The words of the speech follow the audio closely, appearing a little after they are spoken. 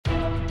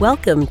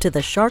Welcome to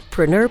the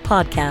Sharkpreneur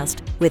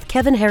Podcast with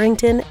Kevin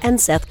Harrington and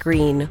Seth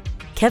Green.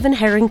 Kevin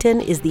Harrington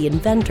is the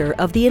inventor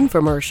of the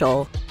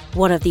infomercial,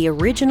 one of the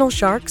original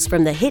sharks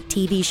from the hit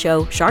TV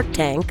show Shark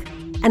Tank,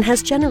 and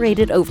has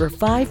generated over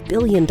 $5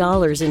 billion in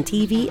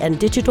TV and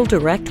digital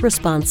direct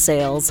response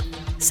sales.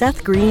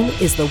 Seth Green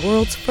is the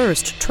world's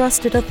first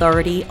trusted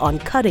authority on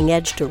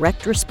cutting-edge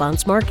direct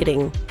response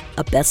marketing,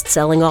 a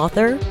best-selling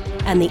author,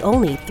 and the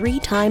only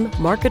 3-time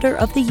Marketer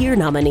of the Year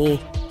nominee.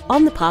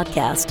 On the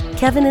podcast,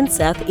 Kevin and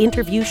Seth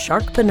interview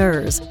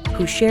sharkpreneurs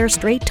who share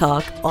straight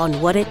talk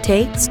on what it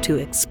takes to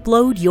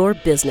explode your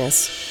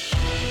business.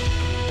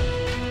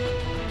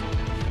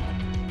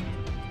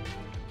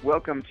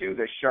 Welcome to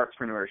the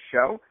Sharkpreneur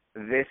Show.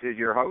 This is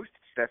your host,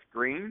 Seth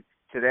Green.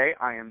 Today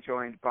I am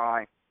joined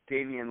by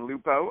Damian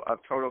Lupo of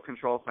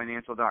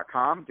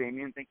TotalControlFinancial.com.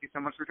 Damian, thank you so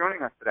much for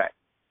joining us today.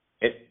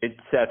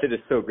 Seth, it is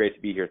so great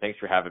to be here. Thanks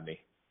for having me.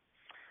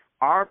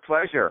 Our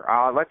pleasure.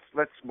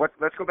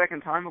 Let's go back in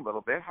time a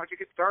little bit. How'd you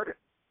get started?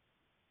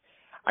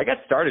 I got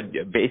started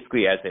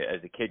basically as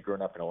a kid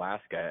growing up in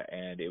Alaska,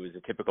 and it was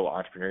a typical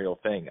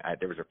entrepreneurial thing.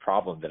 There was a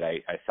problem that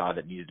I saw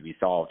that needed to be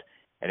solved,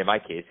 and in my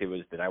case, it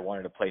was that I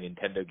wanted to play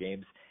Nintendo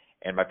games,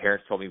 and my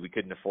parents told me we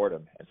couldn't afford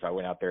them, and so I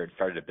went out there and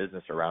started a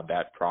business around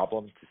that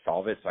problem to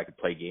solve it so I could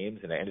play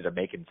games, and I ended up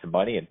making some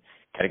money and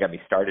kind of got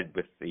me started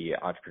with the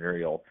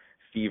entrepreneurial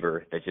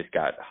fever that just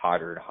got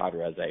hotter and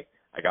hotter as I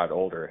got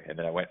older, and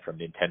then I went from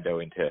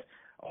Nintendo into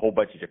a whole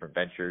bunch of different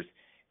ventures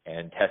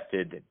and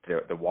tested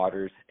the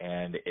waters,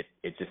 and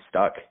it just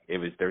stuck.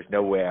 There's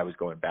no way I was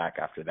going back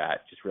after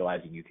that, just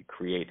realizing you could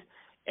create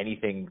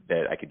anything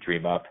that I could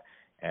dream up,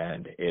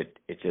 and it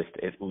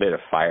lit a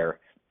fire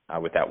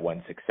with that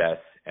one success,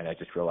 and I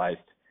just realized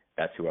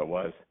that's who I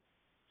was.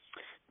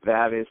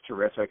 That is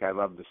terrific. I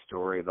love the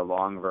story. The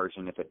long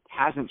version, if it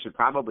hasn't, should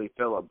probably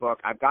fill a book.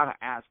 I've got to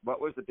ask,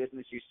 what was the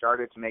business you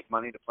started to make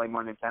money to play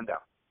more Nintendo?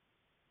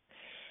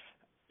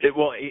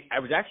 I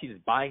was actually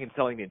just buying and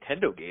selling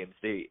Nintendo games.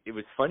 It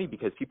was funny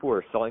because people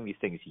were selling these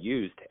things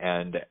used,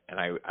 and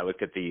I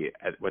looked at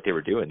what they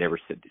were doing.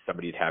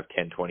 Somebody'd have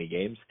 10, 20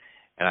 games,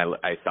 and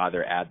I saw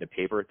their ad in the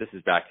paper. This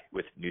is back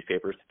with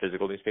newspapers,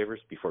 physical newspapers,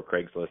 before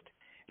Craigslist.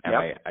 And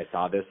yep. I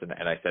saw this, and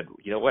I said,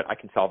 you know what? I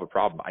can solve a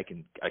problem. I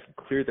can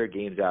clear their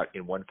games out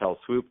in one fell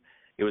swoop.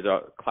 It was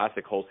a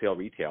classic wholesale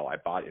retail. I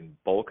bought in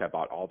bulk. I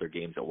bought all their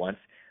games at once.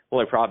 The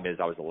only problem is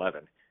I was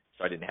 11.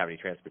 So I didn't have any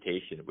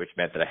transportation, which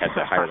meant that I had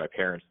to hire my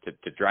parents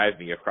to drive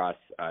me across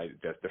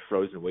the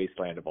frozen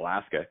wasteland of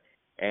Alaska.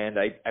 And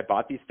I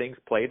bought these things,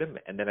 played them,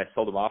 and then I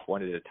sold them off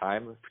one at a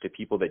time to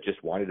people that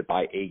just wanted to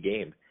buy a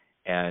game.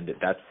 And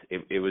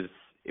it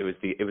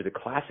was a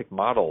classic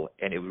model,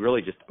 and it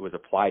really just was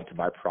applied to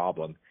my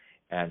problem,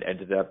 and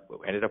ended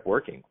up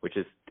working, which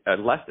is a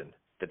lesson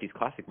that these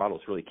classic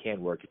models really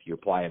can work if you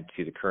apply them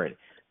to the current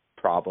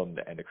problem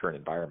and the current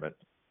environment.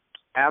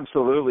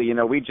 Absolutely. You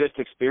know, we just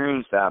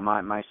experienced that.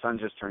 My son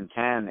just turned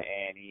 10, and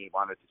he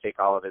wanted to take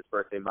all of his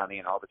birthday money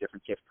and all the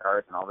different gift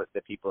cards and all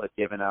that people had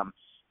given him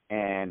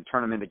and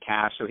turn them into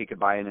cash so he could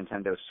buy a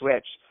Nintendo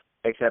Switch,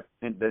 except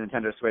the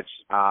Nintendo Switch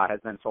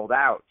has been sold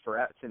out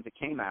since it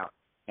came out,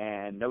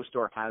 and no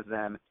store has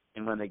them.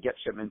 And when they get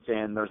shipments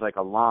in, there's like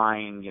a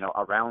line,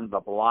 around the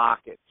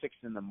block at 6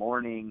 in the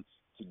morning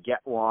to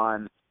get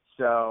one.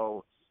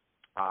 So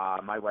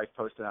my wife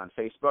posted on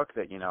Facebook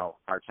that,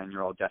 our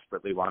 10-year-old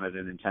desperately wanted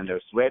a Nintendo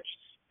Switch,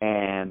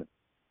 and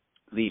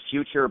the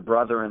future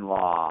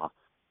brother-in-law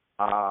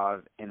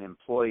of an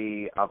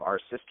employee of our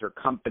sister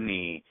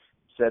company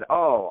said,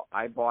 oh,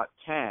 I bought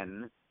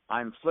 10.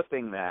 I'm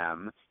flipping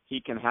them.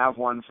 He can have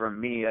one from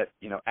me at,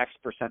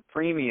 X%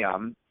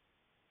 premium.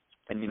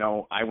 And,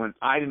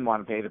 I didn't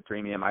want to pay the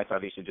premium. I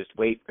thought he should just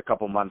wait a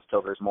couple months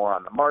till there's more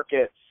on the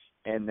market.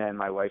 And then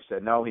my wife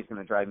said, no, he's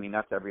going to drive me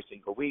nuts every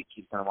single week.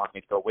 He's going to want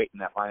me to go wait in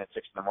that line at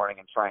 6 in the morning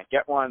and try and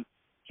get one.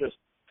 Just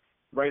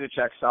write a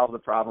check, solve the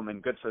problem,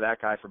 and good for that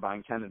guy for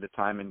buying 10 at a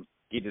time, and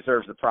he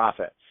deserves the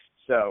profit.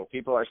 So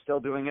people are still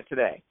doing it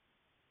today.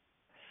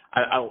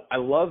 I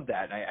love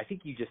that. And I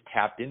think you just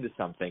tapped into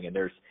something, and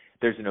there's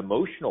an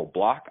emotional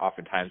block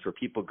oftentimes where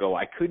people go,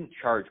 I couldn't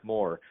charge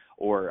more,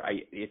 or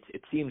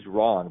it seems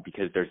wrong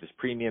because there's this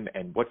premium,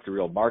 and what's the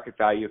real market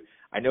value?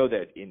 I know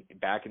that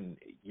back in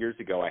years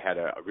ago, I had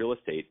a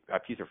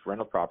piece of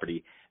rental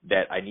property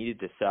that I needed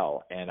to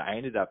sell, and I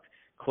ended up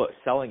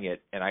selling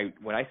it. And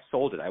when I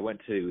sold it, I went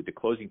to the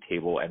closing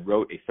table and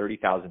wrote a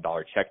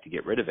 $30,000 check to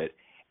get rid of it.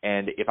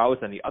 And if I was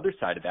on the other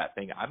side of that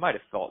thing, I might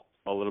have felt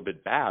a little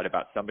bit bad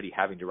about somebody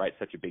having to write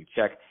such a big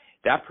check.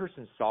 That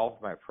person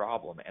solved my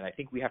problem, and I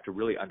think we have to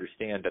really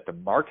understand that the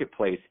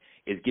marketplace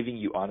is giving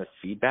you honest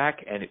feedback,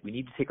 and we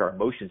need to take our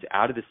emotions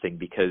out of this thing,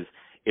 because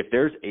if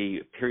there's a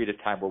period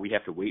of time where we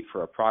have to wait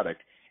for a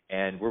product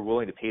and we're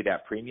willing to pay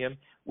that premium,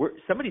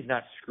 somebody's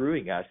not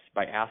screwing us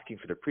by asking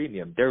for the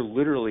premium. They're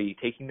literally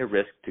taking the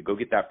risk to go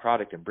get that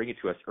product and bring it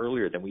to us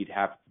earlier than we'd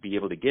have to be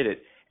able to get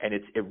it. And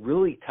it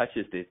really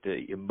touches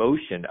the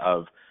emotion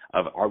of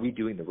are we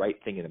doing the right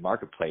thing in the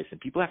marketplace? And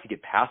people have to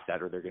get past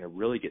that, or they're going to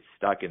really get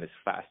stuck in this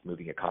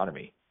fast-moving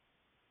economy.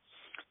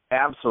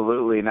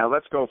 Absolutely. Now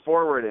let's go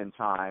forward in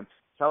time.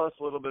 tell us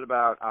a little bit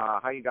about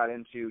how you got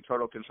into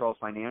Total Control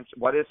Financial.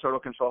 What is Total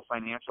Control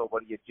Financial?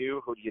 What do you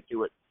do? Who do you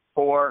do it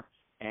for?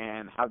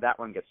 And how did that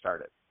one get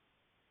started?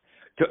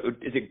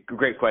 It's a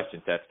great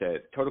question, Seth.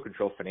 Total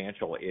Control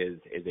Financial is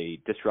a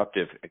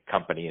disruptive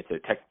company. It's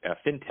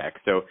a fintech.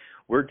 So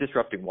we're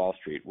disrupting Wall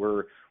Street.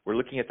 We're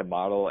looking at the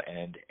model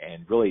and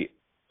really,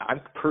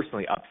 I'm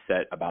personally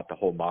upset about the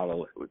whole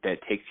model that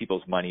takes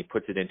people's money,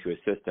 puts it into a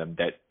system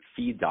that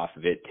feeds off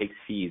of it, takes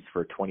fees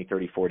for 20,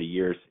 30, 40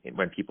 years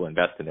when people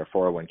invest in their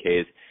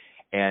 401ks,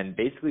 and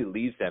basically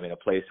leaves them in a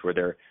place where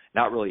they're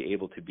not really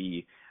able to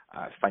be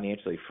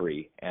financially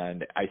free.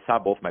 And I saw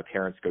both my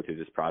parents go through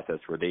this process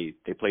where they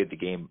played the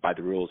game by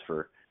the rules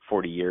for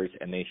 40 years,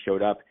 and they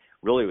showed up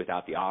really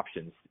without the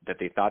options that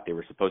they thought they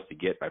were supposed to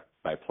get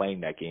by playing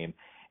that game.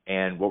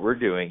 And what we're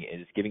doing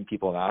is giving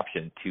people an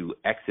option to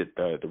exit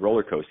the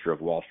roller coaster of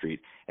Wall Street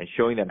and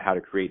showing them how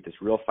to create this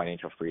real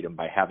financial freedom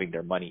by having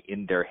their money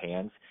in their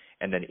hands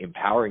and then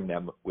empowering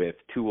them with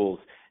tools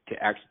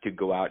to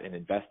go out and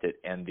invest it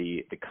and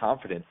the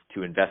confidence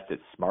to invest it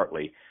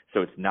smartly.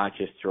 So it's not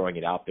just throwing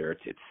it out there.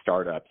 It's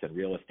startups and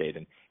real estate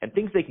and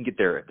things they can get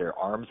their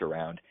arms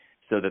around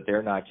so that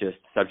they're not just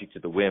subject to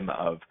the whim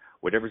of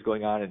whatever's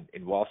going on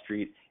in Wall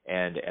Street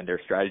and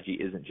their strategy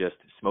isn't just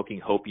smoking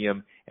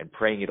hopium and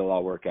praying it'll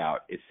all work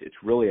out. It's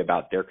really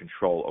about their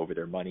control over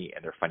their money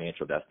and their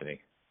financial destiny.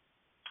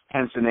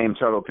 Hence the name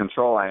Total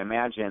Control, I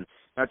imagine.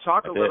 Now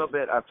talk a little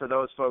bit for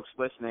those folks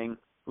listening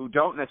who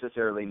don't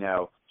necessarily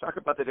know. Talk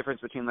about the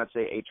difference between, let's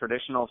say, a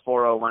traditional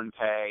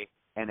 401k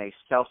and a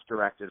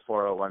self-directed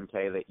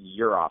 401k that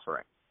you're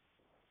offering.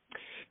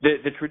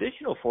 The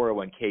traditional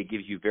 401k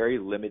gives you very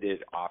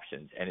limited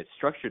options, and it's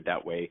structured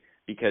that way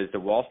because the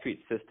Wall Street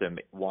system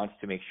wants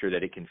to make sure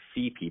that it can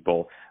fee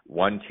people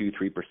 1%, 2%,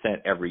 3%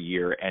 every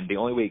year, and the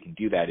only way it can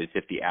do that is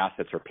if the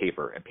assets are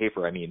paper. And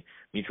paper, I mean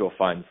mutual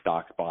funds,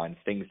 stocks, bonds,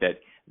 things that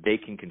they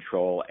can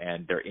control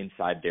and they're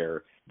inside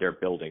their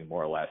building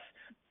more or less.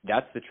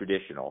 That's the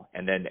traditional.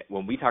 And then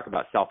when we talk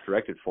about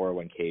self-directed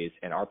 401ks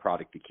and our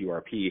product, the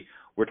QRP,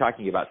 we're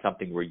talking about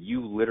something where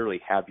you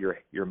literally have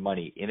your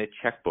money in a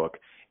checkbook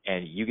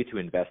and you get to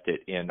invest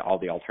it in all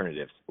the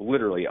alternatives,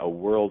 literally a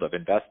world of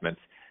investments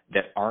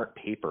that aren't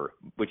paper,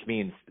 which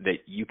means that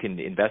you can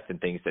invest in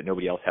things that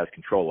nobody else has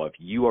control of.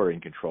 You are in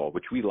control,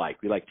 which we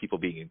like. We like people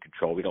being in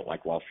control. We don't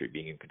like Wall Street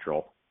being in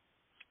control.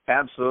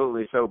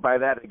 Absolutely. So by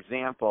that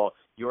example,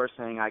 you're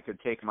saying I could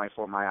take my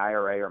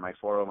IRA or my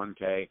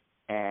 401k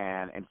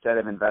and instead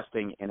of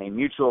investing in a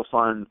mutual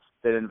fund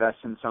that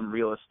invests in some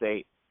real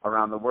estate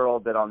around the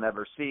world that I'll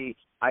never see,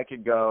 I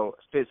could go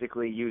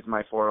physically use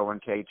my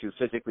 401k to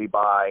physically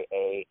buy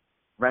a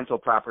rental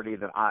property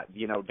that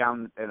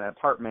down an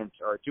apartment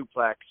or a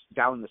duplex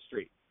down the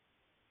street.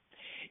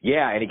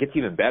 Yeah, and it gets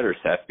even better,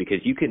 Seth, because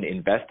you can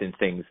invest in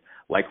things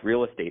like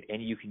real estate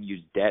and you can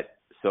use debt.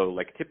 So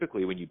like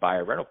typically when you buy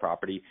a rental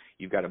property,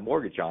 you've got a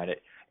mortgage on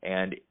it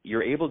and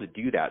you're able to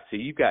do that. So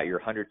you've got your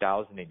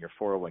 $100,000 in your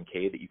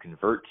 401k that you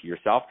convert to your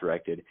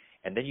self-directed,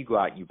 and then you go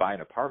out and you buy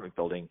an apartment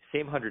building,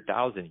 same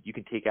 $100,000, you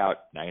can take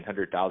out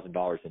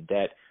 $900,000 in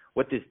debt.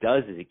 What this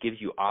does is it gives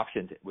you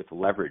options with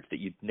leverage that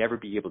you'd never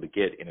be able to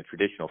get in a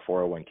traditional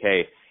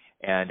 401k,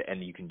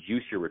 and you can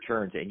juice your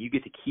returns, and you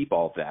get to keep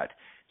all of that.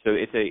 So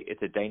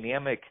it's a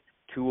dynamic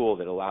tool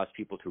that allows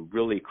people to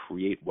really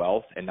create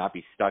wealth and not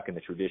be stuck in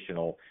the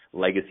traditional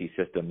legacy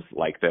systems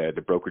like the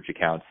brokerage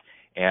accounts.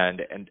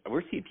 And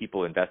we're seeing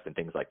people invest in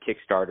things like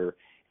Kickstarter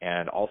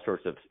and all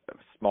sorts of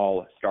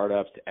small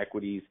startups,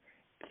 equities,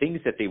 things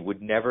that they would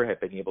never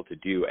have been able to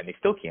do, and they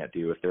still can't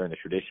do if they're in the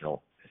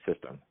traditional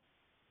system.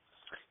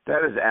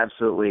 That is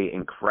absolutely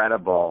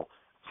incredible.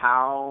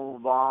 How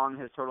long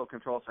has Total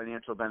Control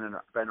Financial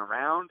been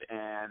around,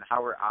 and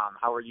how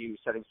are you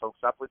setting folks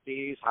up with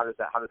these? How does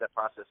that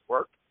process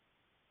work?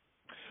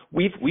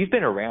 We've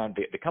been around.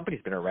 The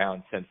company's been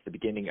around since the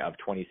beginning of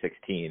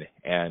 2016,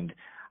 and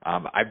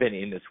I've been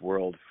in this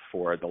world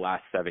for the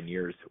last 7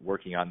 years,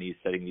 working on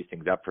setting these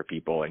things up for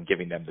people, and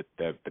giving them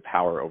the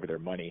power over their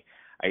money.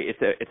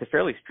 It's a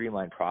fairly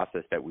streamlined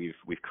process that we've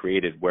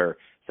created, where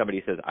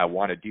somebody says, "I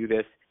want to do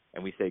this,"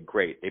 and we say,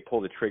 "Great." They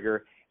pull the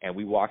trigger, and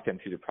we walk them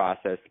through the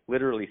process.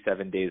 Literally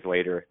 7 days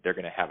later, they're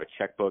going to have a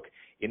checkbook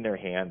in their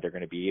hand. They're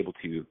going to be able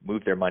to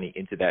move their money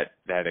into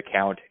that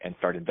account and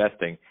start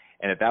investing.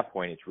 And at that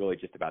point, it's really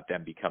just about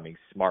them becoming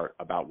smart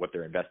about what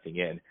they're investing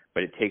in.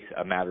 But it takes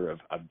a matter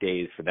of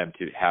days for them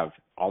to have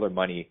all their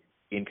money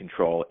in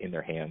control in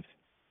their hands.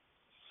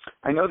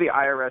 I know the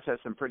IRS has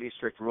some pretty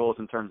strict rules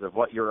in terms of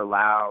what you're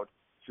allowed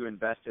to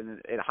invest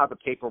in and how the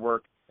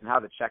paperwork and how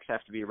the checks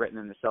have to be written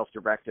in the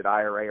self-directed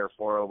IRA or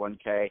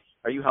 401k.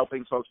 Are you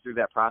helping folks through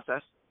that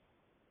process?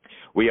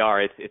 We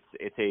are.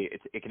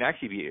 It can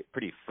actually be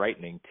pretty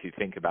frightening to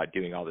think about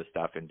doing all this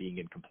stuff and being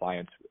in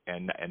compliance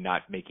and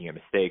not making a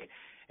mistake.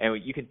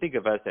 And you can think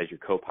of us as your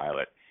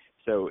co-pilot.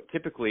 So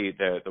typically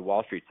the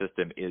Wall Street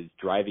system is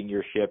driving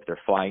your ship, they're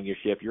flying your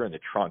ship, you're in the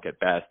trunk at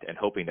best and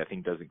hoping that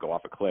thing doesn't go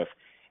off a cliff.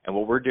 And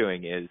what we're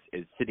doing is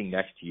sitting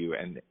next to you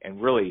and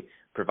really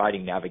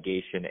providing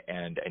navigation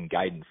and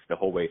guidance the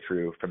whole way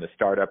through, from the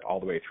startup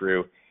all the way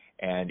through.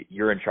 and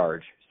you're in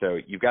charge. So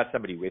you've got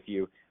somebody with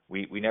you.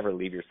 We never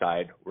leave your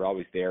side. We're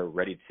always there,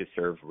 ready to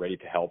serve, ready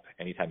to help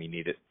anytime you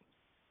need it.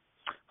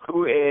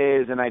 Who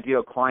is an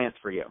ideal client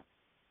for you?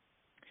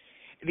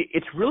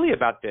 It's really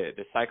about the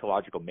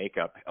psychological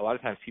makeup. A lot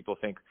of times people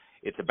think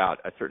it's about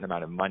a certain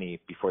amount of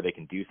money before they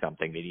can do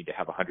something. They need to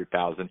have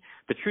 100,000.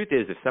 The truth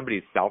is, if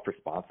somebody's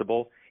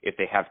self-responsible, if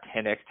they have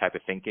 10x type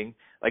of thinking,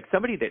 like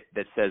somebody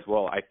that says,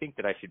 well, I think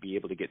that I should be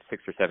able to get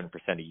 6 or 7%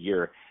 a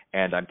year,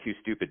 and I'm too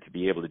stupid to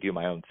be able to do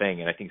my own thing,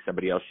 and I think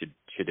somebody else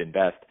should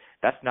invest.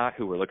 That's not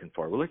who we're looking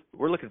for.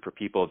 We're looking for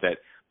people that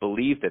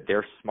believe that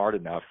they're smart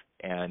enough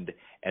and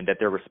that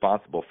they're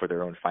responsible for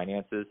their own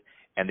finances,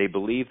 and they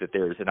believe that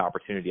there's an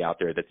opportunity out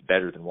there that's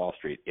better than Wall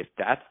Street. If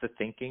that's the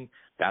thinking,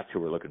 that's who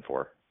we're looking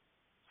for.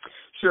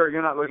 Sure,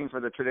 you're not looking for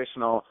the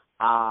traditional,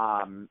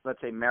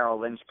 let's say, Merrill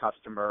Lynch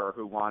customer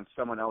who wants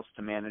someone else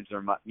to manage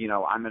their money. You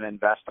know, I'm going to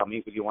invest. I'll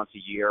meet with you once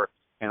a year,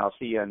 and I'll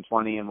see you in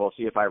 20, and we'll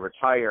see if I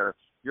retire.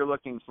 You're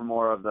looking for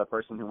more of the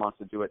person who wants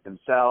to do it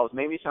themselves.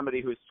 Maybe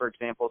somebody who's, for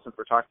example, since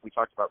we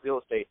talked about real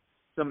estate,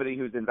 somebody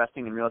who's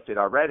investing in real estate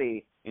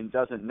already and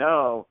doesn't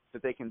know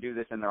that they can do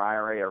this in their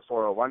IRA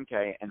or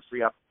 401k and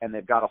free up, and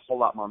they've got a whole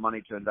lot more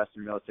money to invest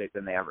in real estate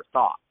than they ever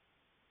thought.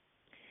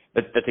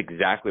 That's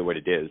exactly what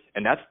it is.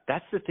 And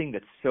that's the thing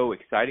that's so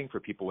exciting for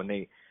people when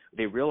they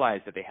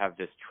realize that they have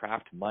this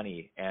trapped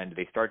money and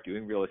they start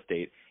doing real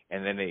estate,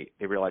 and then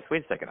they realize,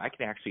 wait a second, I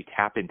can actually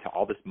tap into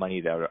all this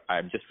money that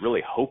I'm just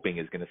really hoping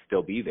is going to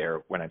still be there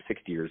when I'm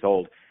 60 years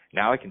old.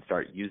 Now I can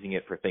start using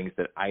it for things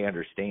that I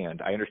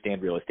understand. I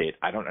understand real estate.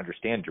 I don't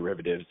understand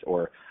derivatives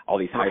or all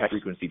these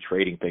high-frequency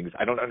trading things.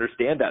 I don't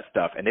understand that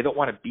stuff, and they don't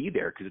want to be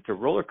there because it's a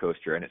roller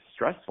coaster and it's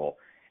stressful.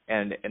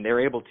 And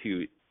they're able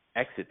to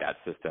exit that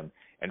system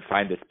and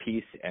find this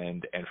peace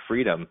and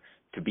freedom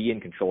to be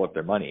in control of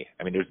their money.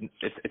 I mean,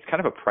 it's kind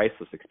of a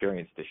priceless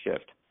experience to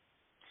shift.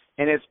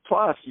 And it's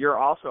plus you're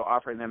also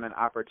offering them an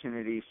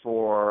opportunity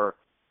for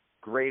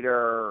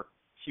greater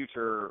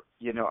future,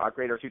 a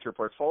greater future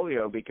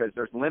portfolio, because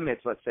there's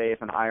limits. Let's say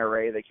if an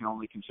IRA, they can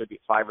only contribute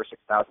 $5,000 or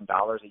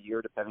 $6,000 a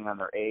year depending on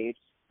their age.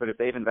 But if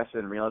they've invested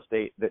in real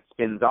estate that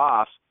spins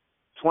off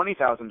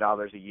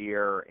 $20,000 a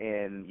year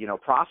in,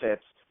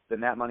 profits, then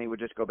that money would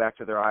just go back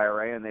to their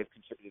IRA, and they've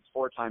contributed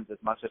 4 times as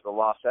much as the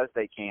law says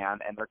they can,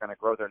 and they're going to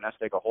grow their nest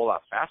egg a whole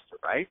lot faster,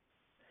 right?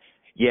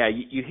 Yeah,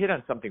 you hit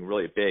on something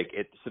really big.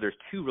 So there's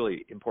 2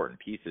 really important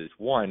pieces.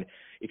 One,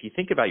 if you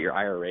think about your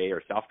IRA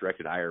or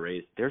self-directed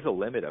IRAs, there's a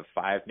limit of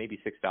 $5,000, maybe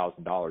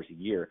 $6,000 a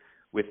year.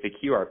 With the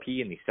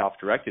QRP and the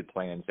self-directed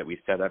plans that we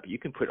set up, you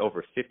can put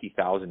over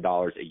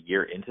 $50,000 a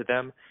year into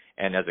them,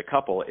 and as a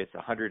couple, it's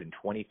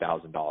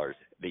 $120,000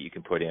 that you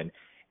can put in.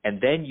 And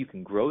then you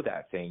can grow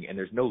that thing, and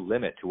there's no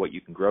limit to what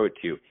you can grow it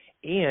to.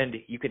 And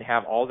you can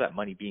have all that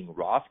money being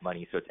Roth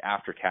money, so it's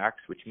after tax,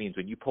 which means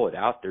when you pull it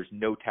out, there's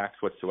no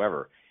tax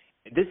whatsoever.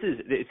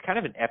 It's kind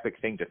of an epic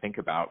thing to think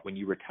about when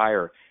you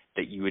retire,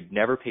 that you would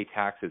never pay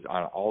taxes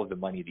on all of the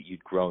money that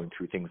you'd grown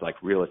through things like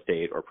real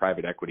estate or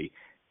private equity.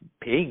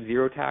 Paying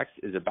zero tax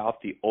is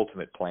about the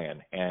ultimate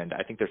plan, and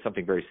I think there's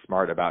something very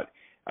smart about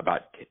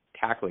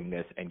tackling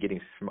this and getting,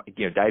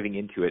 diving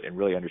into it and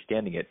really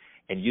understanding it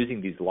and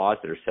using these laws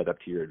that are set up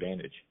to your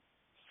advantage.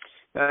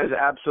 That is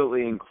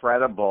absolutely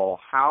incredible.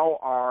 How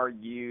are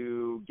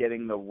you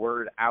getting the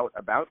word out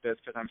about this?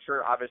 Because I'm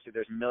sure obviously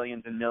there's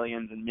millions and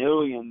millions and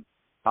millions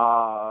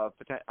of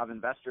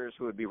investors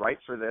who would be right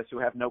for this who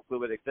have no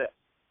clue it exists.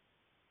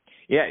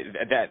 Yeah,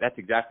 that's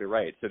exactly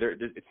right. So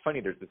it's funny,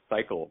 there's this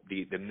cycle.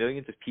 The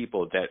millions of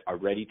people that are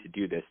ready to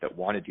do this, that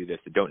want to do this,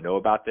 that don't know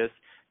about this,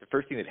 the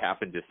first thing that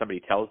happens is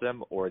somebody tells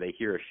them, or they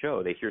hear a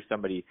show, they hear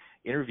somebody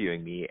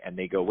interviewing me, and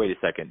they go, wait a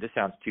second, this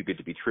sounds too good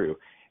to be true.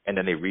 And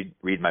then they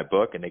read my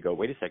book, and they go,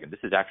 wait a second, this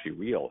is actually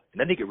real. And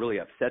then they get really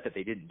upset that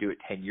they didn't do it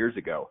 10 years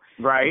ago.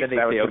 Right, and then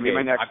that they say, was going to be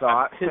my next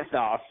thought. I'm pissed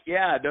off.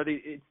 Yeah, no,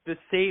 it's the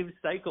same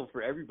cycle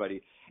for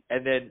everybody.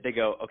 And then they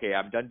go, okay,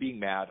 I'm done being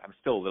mad. I'm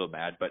still a little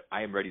mad, but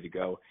I am ready to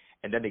go.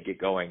 And then they get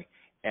going.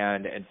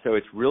 And so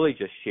it's really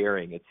just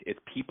sharing. It's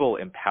people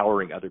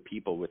empowering other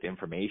people with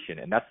information.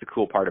 And that's the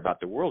cool part about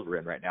the world we're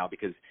in right now,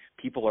 because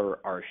people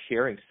are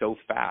sharing so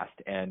fast,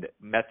 and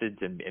methods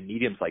and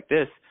mediums like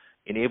this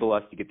enable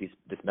us to get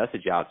this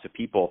message out, so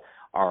people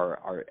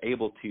are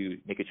able to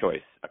make a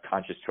choice, a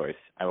conscious choice.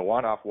 I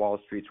want off Wall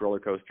Street's roller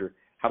coaster.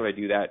 How do I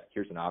do that?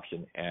 Here's an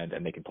option,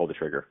 and they can pull the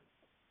trigger.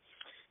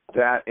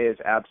 That is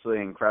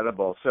absolutely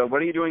incredible. So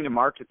what are you doing to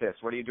market this?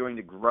 What are you doing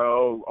to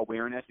grow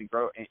awareness and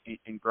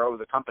grow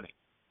the company?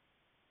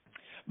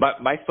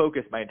 My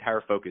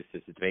entire focus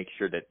is to make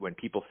sure that when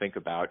people think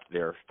about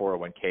their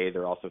 401k,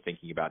 they're also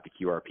thinking about the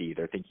QRP.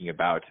 They're thinking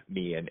about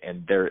me, and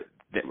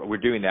we're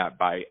doing that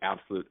by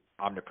absolute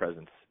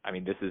omnipresence. I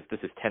mean, this is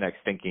 10x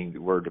thinking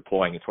that we're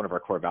deploying. It's one of our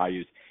core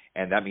values,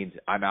 and that means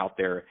I'm out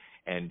there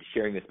and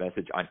sharing this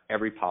message on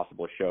every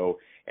possible show,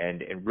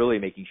 and really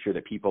making sure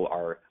that people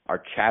are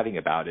chatting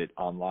about it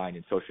online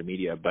and social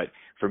media. But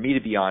for me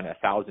to be on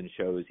 1,000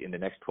 shows in the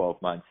next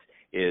 12 months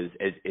is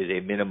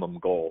a minimum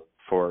goal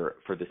for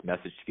this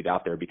message to get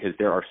out there, because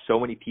there are so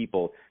many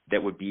people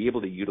that would be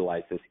able to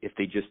utilize this if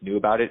they just knew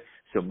about it.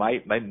 So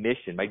my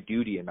mission, my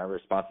duty, and my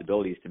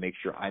responsibility is to make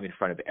sure I'm in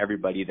front of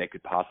everybody that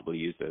could possibly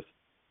use this.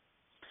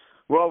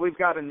 Well, we've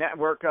got a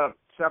network of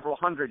several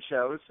hundred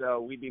shows, so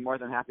we'd be more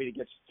than happy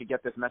to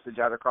get this message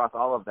out across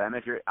all of them.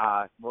 If you're,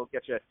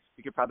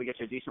 we could probably get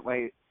you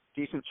a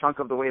decent chunk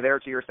of the way there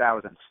to your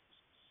thousands.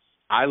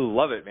 I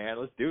love it, man.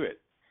 Let's do it.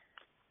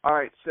 All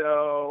right,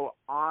 so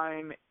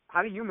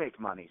how do you make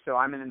money? So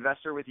I'm an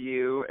investor with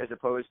you, as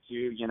opposed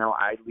to,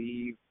 I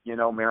leave,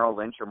 Merrill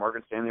Lynch or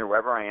Morgan Stanley or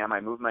wherever I am.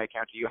 I move my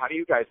account to you. How do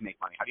you guys make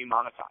money? How do you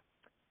monetize?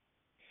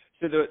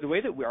 So the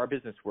way that our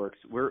business works,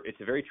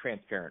 it's a very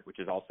transparent, which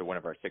is also one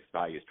of our 6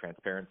 values,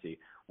 transparency.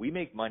 We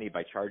make money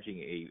by charging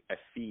a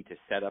fee to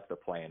set up the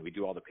plan. We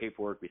do all the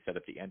paperwork. We set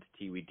up the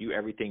entity. We do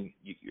everything,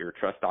 your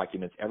trust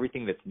documents,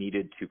 everything that's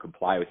needed to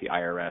comply with the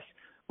IRS.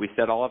 We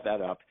set all of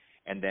that up,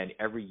 and then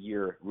every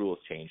year rules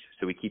change,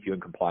 so we keep you in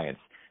compliance.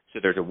 So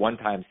there's a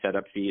one-time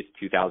setup fee.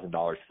 It's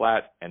 $2,000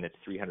 flat, and it's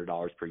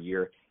 $300 per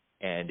year,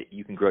 and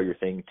you can grow your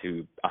thing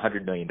to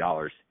 $100 million.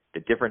 The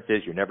difference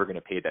is you're never going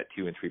to pay that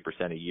 2% and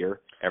 3% a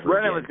year ever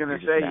again. Right, I was going to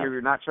say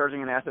you're not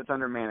charging an assets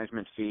under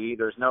management fee.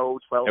 There's no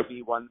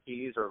 12B1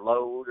 fees or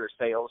load or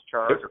sales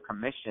charge or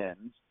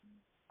commissions.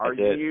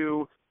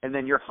 And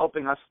then you're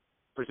helping us.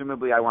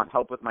 Presumably, I want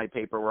help with my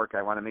paperwork.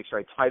 I want to make sure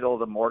I title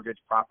the mortgage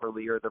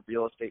properly or the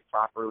real estate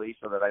properly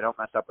so that I don't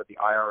mess up with the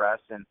IRS.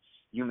 And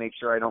you make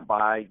sure I don't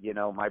buy,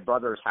 my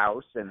brother's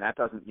house, and that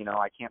doesn't,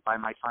 I can't buy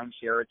my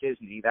timeshare at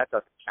Disney. That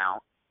doesn't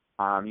count.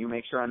 You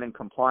make sure I'm in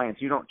compliance.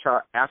 You don't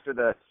charge after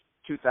the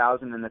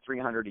 $2,000 and the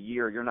 $300 a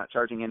year. You're not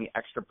charging any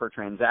extra per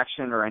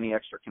transaction or any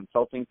extra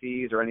consulting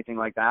fees or anything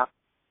like that.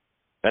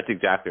 That's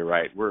exactly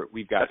right.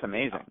 We've got That's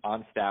amazing.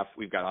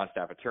 We've got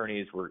on-staff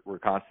attorneys. We're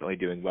constantly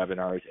doing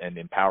webinars and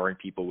empowering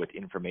people with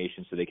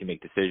information so they can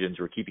make decisions.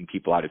 We're keeping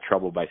people out of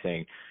trouble by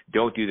saying,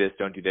 don't do this,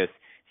 don't do this.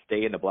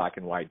 Stay in the black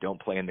and white.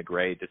 Don't play in the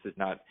gray. This is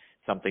not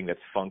something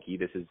that's funky.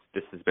 This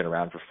has been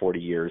around for 40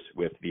 years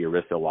with the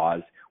ERISA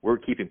laws. We're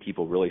keeping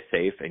people really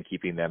safe and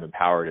keeping them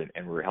empowered,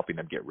 and we're helping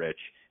them get rich.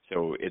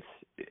 So it's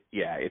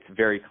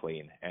very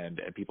clean, and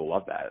people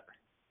love that.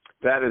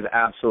 That is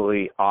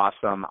absolutely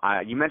awesome.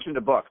 You mentioned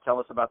a book. Tell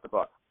us about the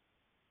book.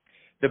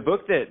 The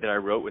book that I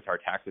wrote with our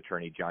tax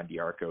attorney, John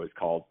D'Arco, is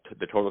called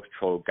The Total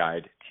Control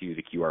Guide to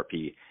the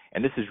QRP.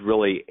 And this is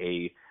really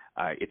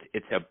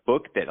it's a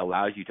book that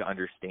allows you to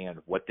understand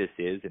what this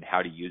is and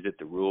how to use it,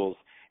 the rules,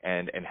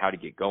 and how to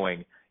get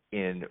going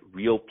in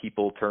real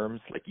people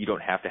terms. Like, you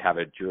don't have to have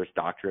a Juris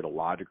Doctorate, a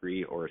law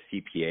degree, or a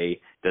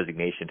CPA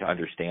designation to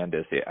understand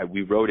this.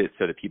 We wrote it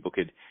so that people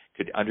could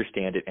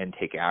understand it and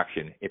take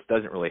action. It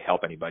doesn't really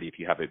help anybody if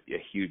you have a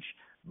huge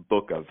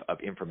book of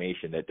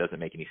information that doesn't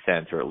make any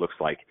sense, or it looks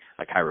like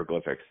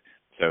hieroglyphics.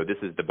 So this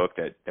is the book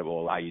that will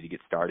allow you to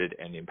get started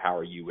and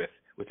empower you with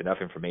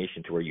enough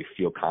information to where you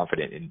feel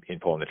confident in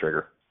pulling the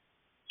trigger.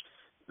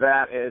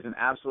 That is an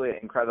absolutely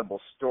incredible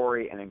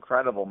story and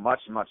incredible, much,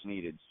 much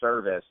needed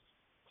service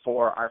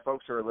for our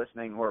folks who are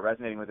listening, who are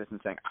resonating with this and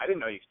saying, I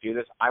didn't know you could do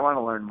this. I want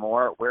to learn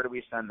more. Where do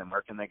we send them?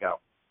 Where can they go?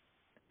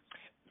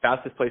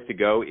 Fastest place to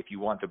go if you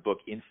want the book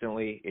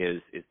instantly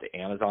is to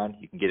Amazon.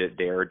 You can get it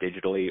there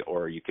digitally,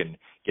 or you can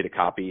get a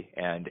copy.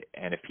 And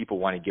if people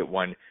want to get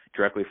one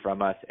directly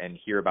from us and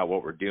hear about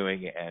what we're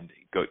doing and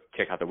go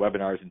check out the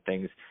webinars and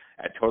things,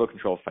 at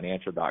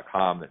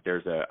totalcontrolfinancial.com,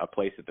 there's a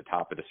place at the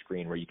top of the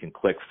screen where you can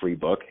click free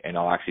book, and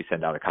I'll actually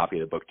send out a copy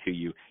of the book to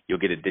you. You'll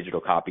get a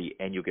digital copy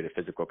and you'll get a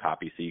physical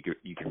copy, so you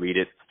can read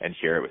it and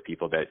share it with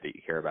people that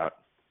you care about.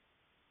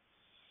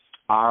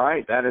 All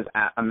right. That is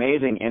an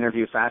amazing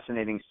interview,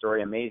 fascinating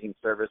story, amazing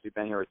service. We've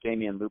been here with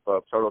Damian Lupo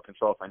of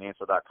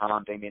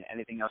TotalControlFinancial.com. Damian,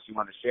 anything else you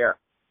want to share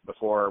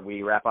before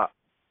we wrap up?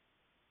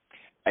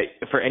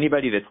 For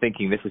anybody that's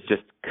thinking this is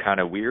just kind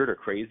of weird or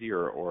crazy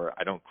or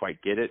I don't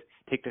quite get it,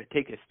 take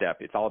a step.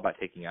 It's all about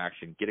taking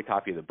action. Get a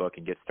copy of the book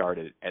and get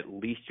started. At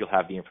least you'll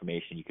have the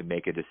information. You can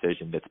make a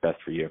decision that's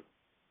best for you.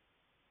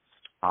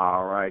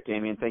 All right,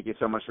 Damian, thank you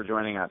so much for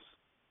joining us.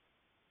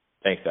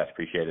 Thanks, Seth.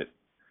 Appreciate it.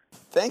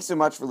 Thanks so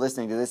much for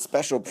listening to this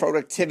special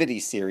productivity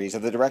series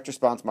of the Direct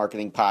Response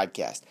Marketing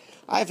Podcast.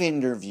 I've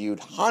interviewed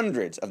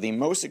hundreds of the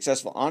most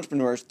successful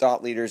entrepreneurs,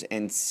 thought leaders,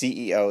 and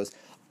CEOs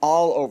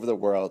all over the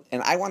world,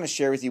 and I want to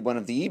share with you one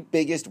of the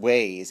biggest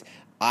ways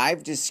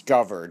I've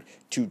discovered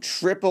to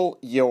triple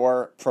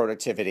your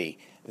productivity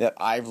that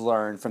I've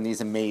learned from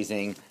these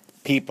amazing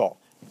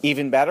people.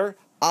 Even better,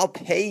 I'll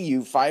pay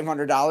you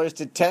 $500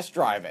 to test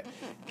drive it.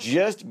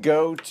 Just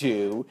go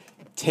to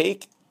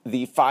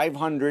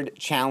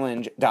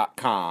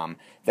TakeThe500Challenge.com.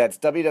 That's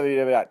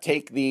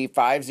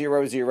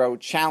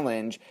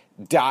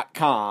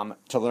www.takethe500challenge.com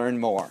to learn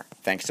more.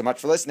 Thanks so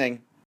much for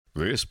listening.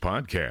 This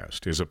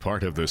podcast is a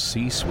part of the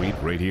C-Suite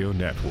Radio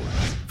Network.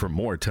 For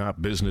more top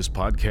business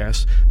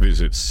podcasts,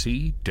 visit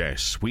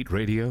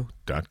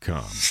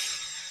c-suiteradio.com.